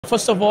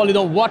First of all,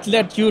 what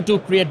led you to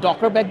create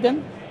Docker back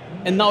then?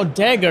 And now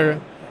Dagger.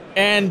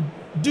 And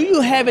do you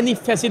have any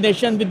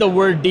fascination with the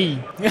word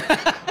D?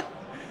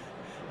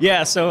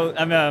 Yeah, so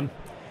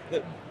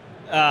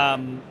I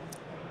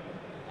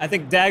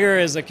think Dagger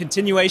is a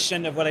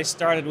continuation of what I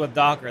started with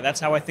Docker.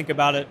 That's how I think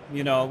about it.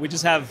 We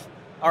just have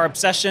our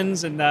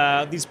obsessions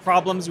and these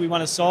problems we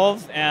want to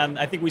solve, and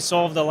I think we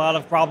solved a lot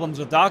of problems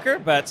with Docker,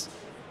 but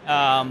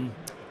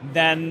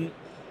then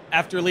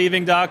after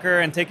leaving Docker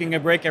and taking a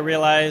break, I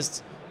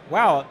realized,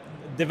 wow,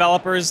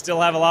 developers still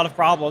have a lot of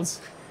problems,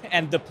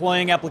 and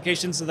deploying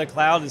applications to the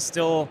cloud is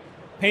still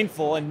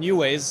painful in new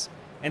ways,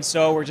 and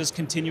so we're just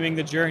continuing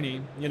the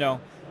journey. The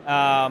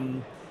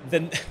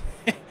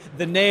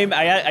name,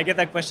 I get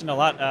that question a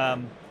lot.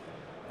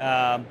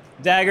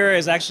 Dagger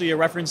is actually a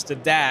reference to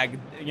DAG,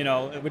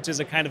 which is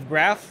a kind of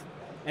graph,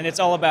 and it's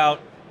all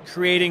about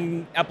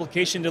creating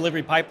application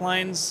delivery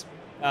pipelines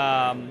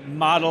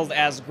modeled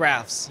as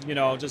graphs.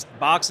 Just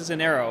boxes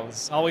and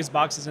arrows, always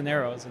boxes and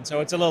arrows, and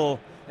so it's a little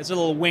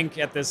wink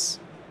at this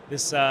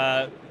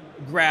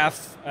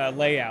graph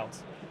layout.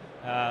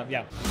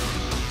 Yeah.